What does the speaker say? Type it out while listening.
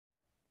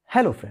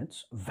Hello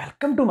friends,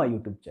 welcome to my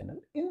YouTube channel.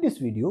 In this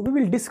video, we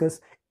will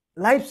discuss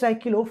life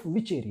cycle of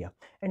Vaucheria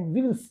and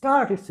we will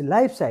start its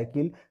life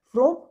cycle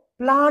from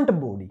plant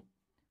body.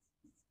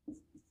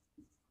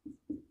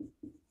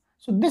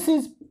 So this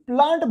is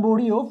plant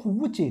body of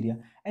Vaucheria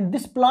and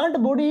this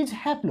plant body is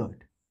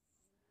haploid.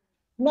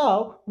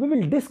 Now we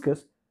will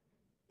discuss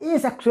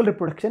asexual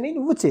reproduction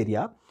in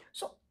Vaucheria.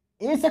 So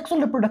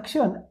asexual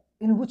reproduction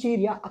in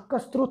Vaucheria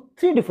occurs through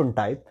three different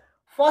types.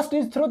 First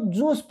is through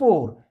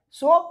zoospore.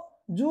 So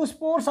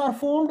zoospores are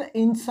formed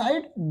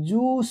inside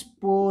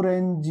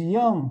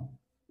zoosporangium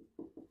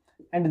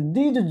and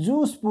these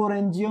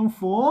zoosporangium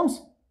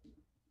forms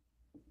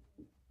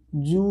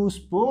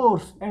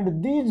zoospores,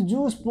 and these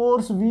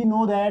zoospores we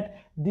know that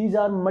these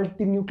are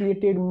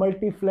multinucleated,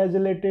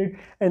 multiflagellated,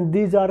 and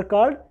these are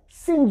called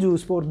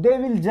synzoospores. They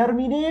will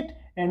germinate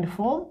and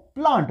form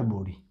plant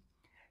body.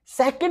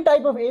 Second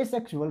type of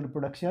asexual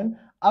reproduction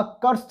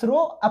occurs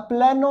through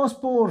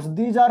aplanospores.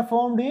 These are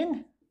formed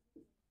in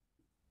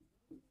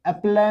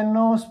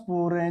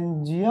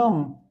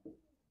aplanosporangium.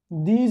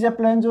 These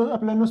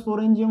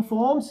aplanosporangium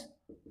forms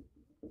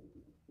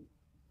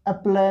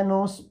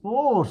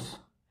aplanospores,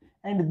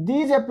 and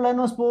these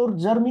aplanospore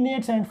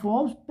germinates and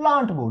forms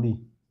plant body.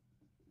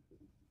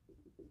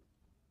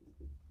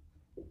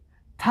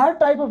 Third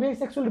type of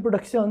asexual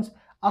reproductions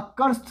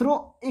occurs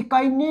through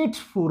echinates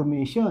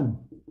formation.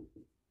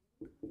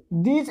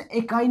 These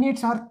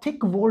echinates are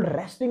thick-walled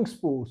resting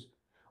spores,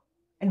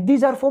 and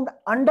these are formed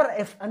under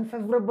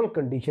unfavorable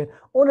condition.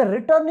 On a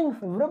returning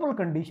favorable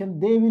condition,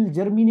 they will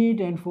germinate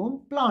and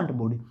form plant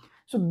body.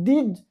 So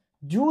these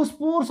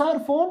zoospores are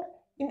formed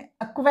in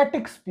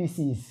aquatic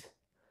species.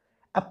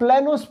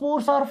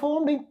 Aplanospores are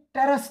formed in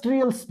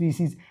terrestrial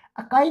species.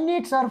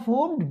 Echinates are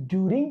formed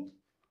during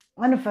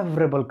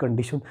unfavorable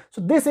condition.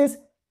 So this is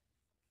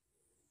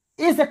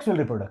asexual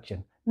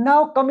reproduction.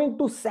 Now coming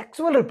to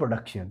sexual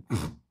reproduction.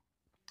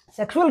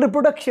 Sexual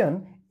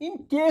reproduction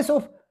in case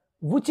of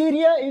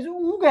Vaucheria is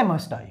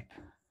oogamous type.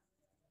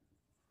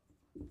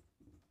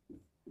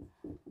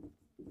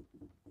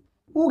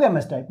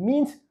 Oogamous type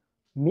means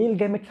male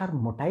gametes are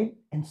motile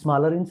and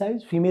smaller in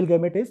size, female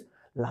gamete is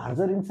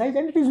larger in size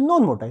and it is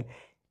non-motile.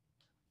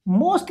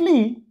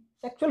 Mostly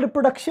sexual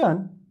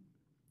reproduction,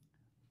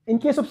 in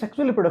case of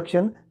sexual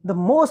reproduction,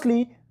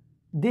 mostly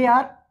they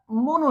are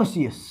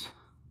monoecious.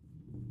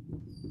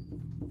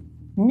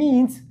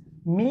 Means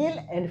male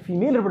and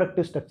female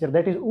reproductive structure,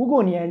 that is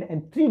oogonia and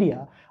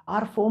antheridia,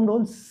 are formed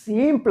on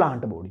same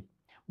plant body.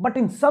 But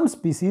in some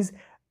species,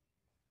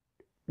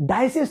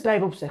 dioecious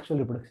type of sexual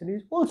reproduction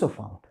is also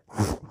found.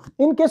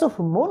 In case of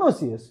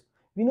monoecious,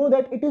 we know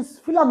that it is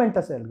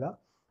filamentous alga.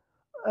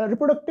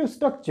 Reproductive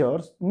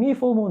structures may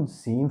form on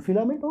same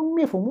filament or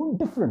may form on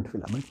different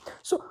filament.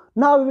 So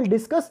now we will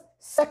discuss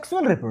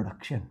sexual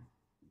reproduction.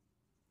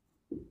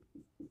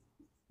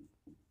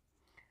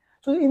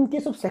 So in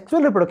case of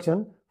sexual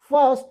reproduction,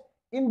 first,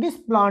 in this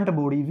plant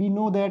body, we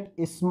know that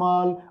a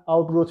small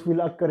outgrowth will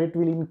occur, it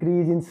will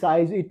increase in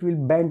size, it will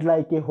bend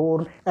like a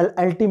horn, and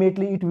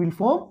ultimately it will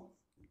form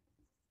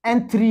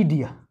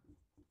antheridia.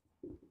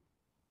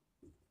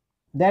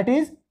 That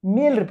is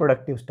male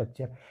reproductive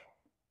structure.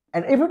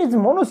 And if it is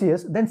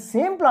monoecious, then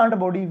same plant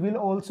body will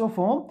also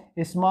form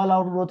a small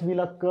outgrowth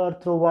will occur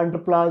through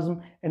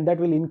wanderplasm, and that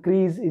will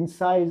increase in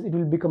size, it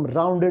will become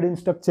rounded in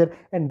structure,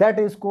 and that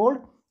is called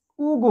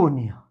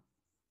oogonia.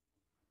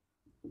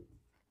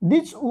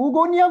 This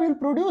oogonia will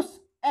produce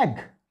egg,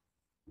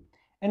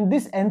 and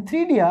this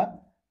antheridia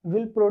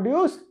will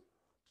produce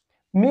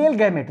male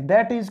gamete,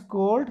 that is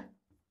called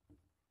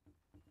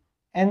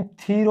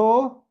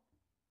antherozoids,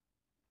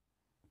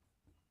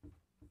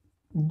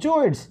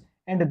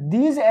 and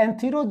these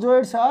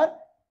antherozoids are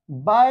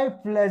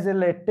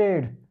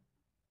biflagellated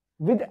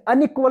with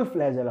unequal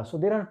flagella. So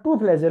there are two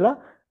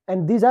flagella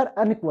and these are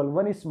unequal,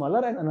 one is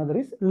smaller and another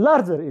is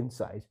larger in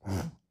size.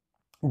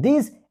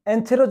 These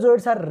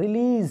antherozoids are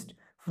released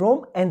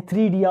from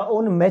antheridia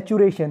on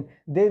maturation.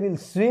 They will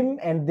swim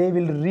and they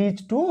will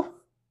reach to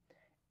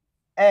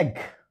egg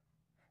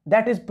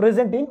that is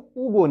present in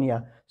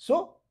oogonia.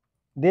 So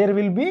there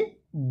will be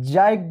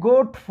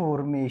zygote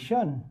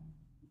formation.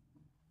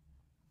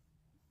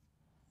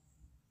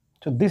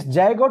 So this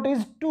zygote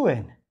is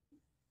 2n.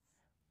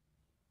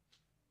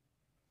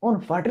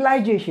 On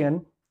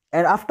fertilization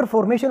and after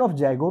formation of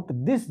zygote,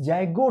 this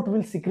zygote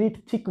will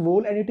secrete thick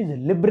wall and it is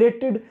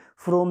liberated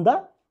from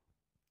the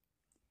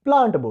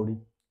plant body.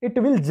 It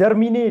will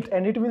germinate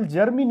and it will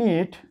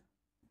germinate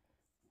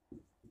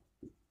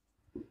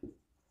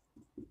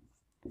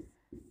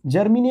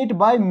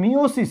by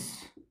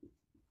meiosis.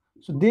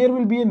 So there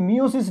will be a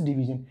meiosis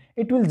division.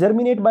 It will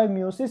germinate by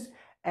meiosis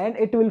and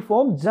it will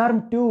form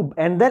germ tube,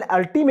 and then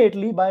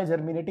ultimately by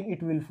germinating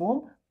it will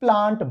form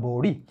plant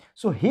body.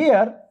 So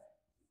here,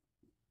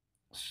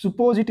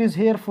 suppose it is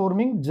here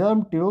forming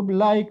germ tube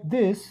like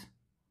this,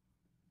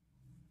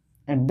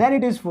 and then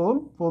it is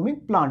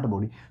forming plant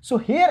body. So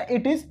here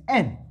it is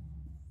N.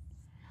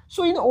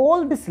 So in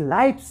all this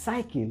life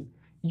cycle,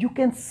 you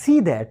can see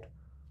that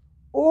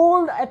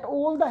at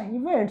all the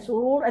events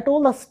or at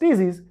all the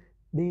stages,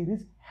 there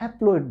is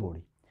haploid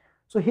body.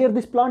 So here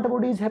this plant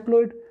body is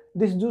haploid,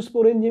 this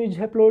zoospore enzyme is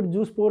haploid,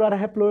 zoospore are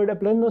haploid,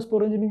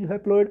 aplanospore enzyme is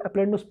haploid,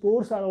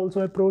 aplanospores are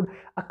also haploid,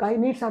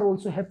 akinites are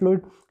also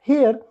haploid.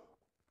 Here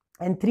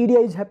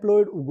Antheridia is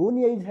haploid,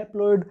 Oogonia is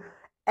haploid,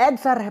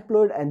 eggs are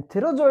haploid, and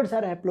therozoids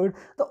are haploid.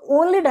 The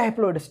only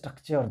diploid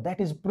structure that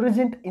is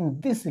present in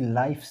this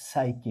life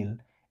cycle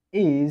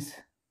is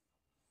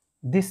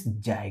this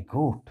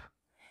zygote.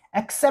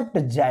 Except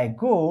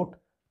zygote,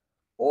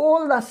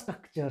 all the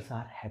structures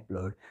are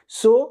haploid.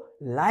 So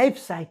life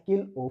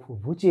cycle of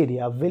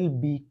Vaucheria will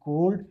be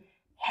called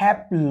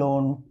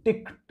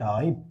haplontic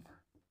type,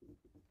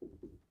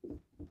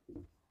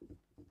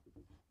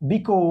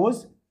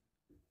 because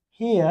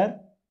here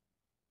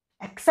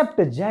except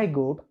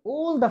zygote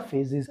all the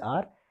phases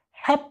are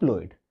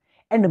haploid,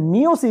 and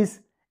meiosis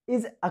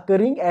is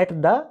occurring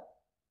at the,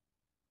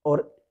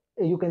 or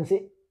you can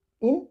say,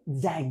 in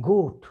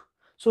zygote.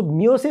 So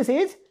meiosis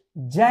is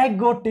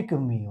zygotic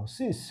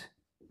meiosis.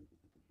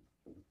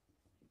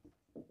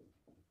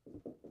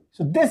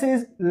 So this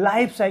is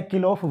life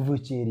cycle of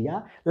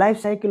Vaucheria.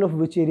 Life cycle of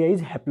Vaucheria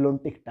is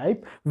haplontic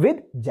type with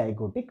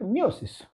zygotic meiosis.